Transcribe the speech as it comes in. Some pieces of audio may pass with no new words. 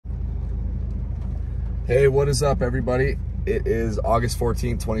Hey, what is up, everybody? It is August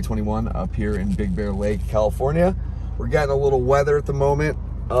 14th, 2021, up here in Big Bear Lake, California. We're getting a little weather at the moment.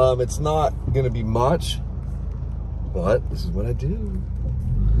 It's not gonna be much, but this is what I do.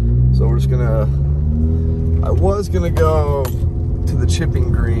 So we're just I was gonna go to the chipping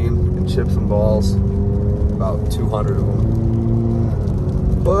green and chip some balls, about 200 of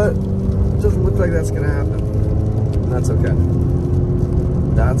them. But it doesn't look like that's gonna happen. And that's okay.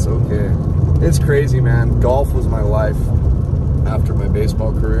 That's okay. It's crazy, man. Golf was my life after my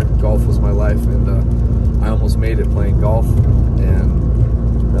baseball career. Golf was my life, and I almost made it playing golf.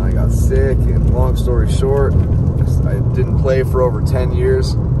 And then I got sick, and long story short, I didn't play for over 10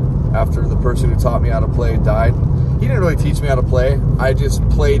 years after the person who taught me how to play died. He didn't really teach me how to play. I just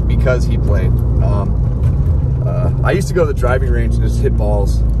played because he played. I used to go to the driving range and just hit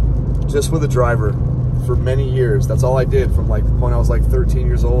balls just with a driver for many years. That's all I did from like the point I was like 13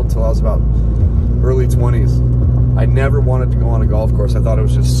 years old till I was about early 20s. I never wanted to go on a golf course. I thought it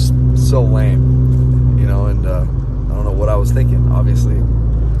was just so lame, you know, and I don't know what I was thinking, obviously.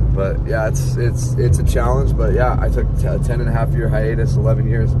 But yeah, it's a challenge. But yeah, I took a 10.5-year hiatus, 11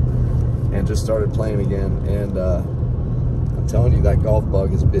 years, and just started playing again. And I'm telling you, that golf bug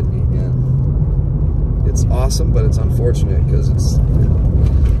has bit me again. It's awesome, but it's unfortunate because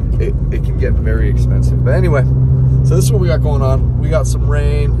it can get very expensive. But anyway, so this is what we got going on. We got some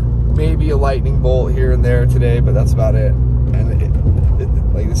rain, maybe a lightning bolt here and there today, but that's about it.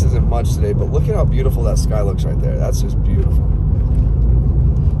 And like, this isn't much today, but look at how beautiful that sky looks right there. That's just beautiful.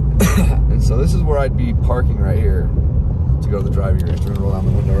 And so this is where I'd be parking right here to go to the driving range. We're gonna roll down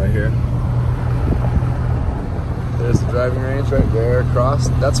the window right here. There's the driving range right there across.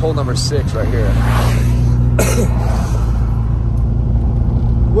 That's hole number 6 right here.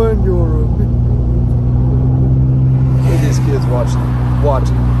 When you're a big... Look at these kids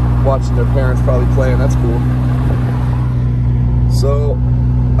watching their parents probably playing. That's cool. So,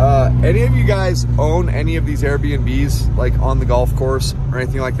 any of you guys own any of these Airbnbs, like on the golf course or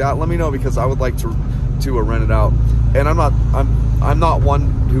anything like that? Let me know, because I would like to rent it out. And I'm not one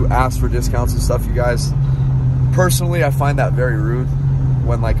who asks for discounts and stuff, you guys. Personally, I find that very rude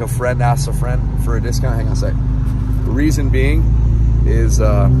when like a friend asks a friend for a discount. Hang on a sec. The reason being is, you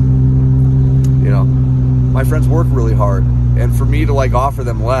know, my friends work really hard, and for me to like offer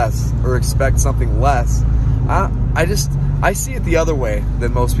them less or expect something less, I see it the other way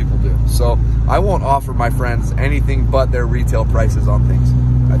than most people do. So I won't offer my friends anything but their retail prices on things.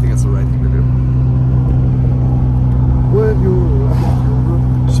 I think it's the right thing to do.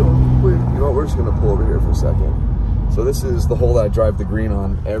 You know what, we're just gonna pull over here for a second. So this is the hole that I drive the green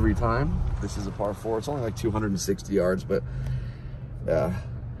on every time. This is a par 4. It's only like 260 yards, but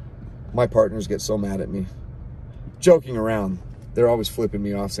my partners get so mad at me. Joking around. They're always flipping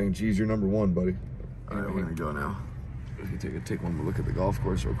me off saying, geez, you're number 1, buddy. All right, we're gonna go now. We're gonna take one more look at the golf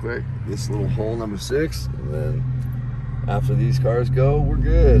course real quick. This little hole number 6, and then after these cars go, we're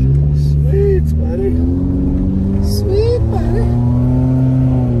good. Sweet, buddy. Sweet, buddy.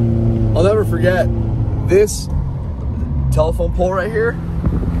 I'll never forget this telephone pole right here.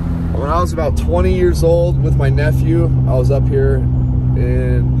 When I was about 20 years old with my nephew, I was up here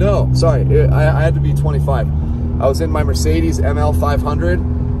in, no, sorry, I had to be 25. I was in my Mercedes ML 500,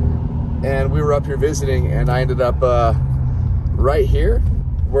 and we were up here visiting, and I ended up right here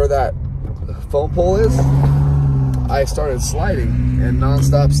where that phone pole is. I started sliding and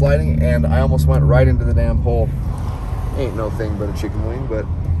non-stop sliding, and I almost went right into the damn pole. Ain't no thing but a chicken wing, but.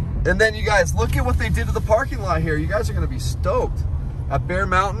 And then you guys, look at what they did to the parking lot here. You guys are gonna be stoked. At Bear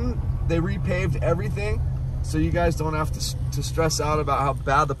Mountain, they repaved everything, so you guys don't have to stress out about how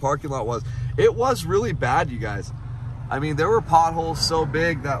bad the parking lot was. It was really bad, you guys. I mean, there were potholes so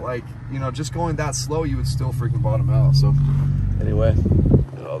big that, like, you know, just going that slow, you would still freaking bottom out. So anyway,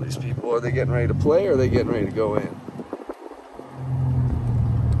 all these people, are they getting ready to play, or are they getting ready to go in?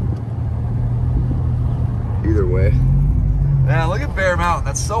 Either way. Man, look at Bear Mountain.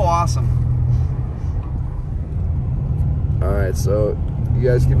 That's so awesome. All right, so you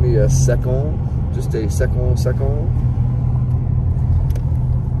guys give me a second. Just a second.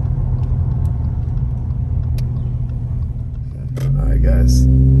 All right, guys.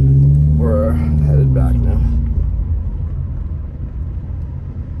 We're headed back now.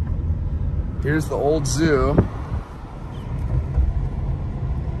 Here's the old zoo.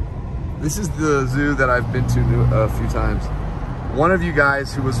 This is the zoo that I've been to a few times. One of you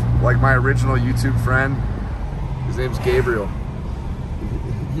guys who was like my original YouTube friend, his name's Gabriel.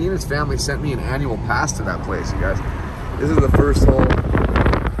 He and his family sent me an annual pass to that place, you guys. This is the first hole.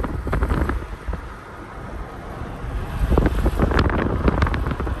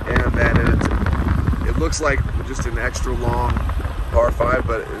 And then it looks like just an extra long par 5,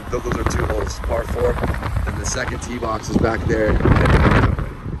 but those are 2 holes, par 4. And the second tee box is back there.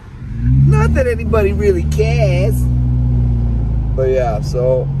 Not that anybody really cares. But yeah,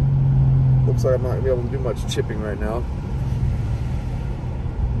 so looks like I'm not gonna be able to do much chipping right now.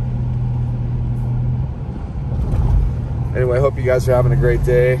 Anyway, I hope you guys are having a great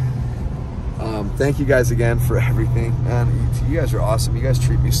day. Thank you guys again for everything. And you guys are awesome. You guys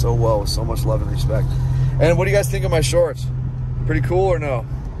treat me so well with so much love and respect. And what do you guys think of my shorts? Pretty cool or no?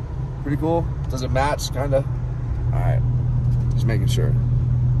 Pretty cool? Does it match, kinda? All right, just making sure.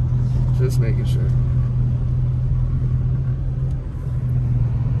 Just making sure.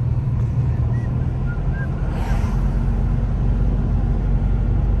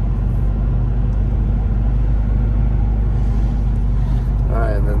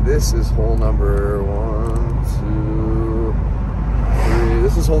 This is hole number 1, 2, 3.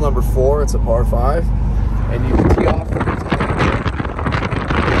 This is hole number 4. It's a par 5, and you can tee off from the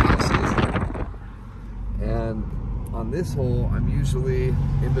houses. And on this hole, I'm usually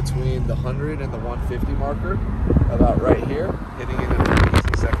in between the 100 and the 150 marker, about right here, hitting it in an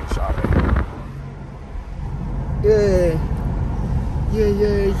easy second shot right here. Yeah, yeah,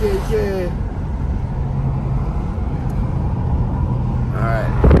 yeah, yeah, yeah. All right.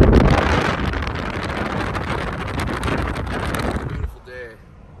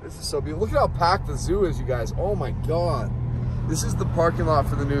 So beautiful. Look at how packed the zoo is, you guys. Oh my God. This is the parking lot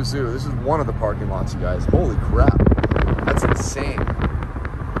for the new zoo. This is one of the parking lots, you guys. Holy crap. That's insane.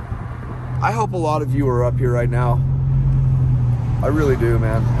 I hope a lot of you are up here right now. I really do,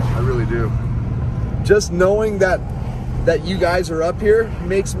 man. I really do. Just knowing that you guys are up here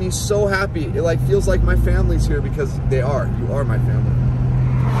makes me so happy. It like feels like my family's here, because they are. You are my family.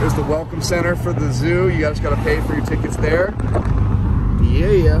 There's the welcome center for the zoo. You guys gotta pay for your tickets there.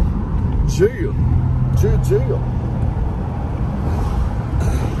 Yeah. Chill.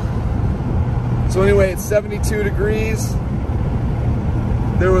 So anyway, it's 72 degrees.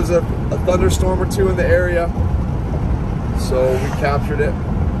 There was a thunderstorm or 2 in the area, so we captured it.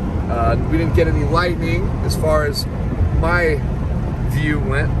 We didn't get any lightning as far as my view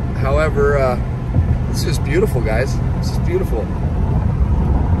went. However, it's just beautiful, guys. It's just beautiful.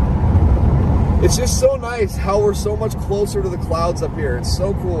 It's just so nice how we're so much closer to the clouds up here. It's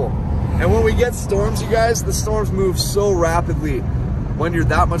so cool. And when we get storms, you guys, the storms move so rapidly when you're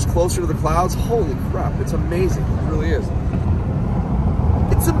that much closer to the clouds. Holy crap, it's amazing. It really is.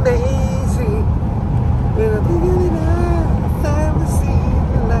 It's amazing.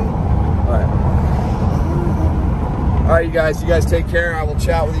 All right, you guys take care. I will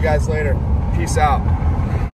chat with you guys later. Peace out.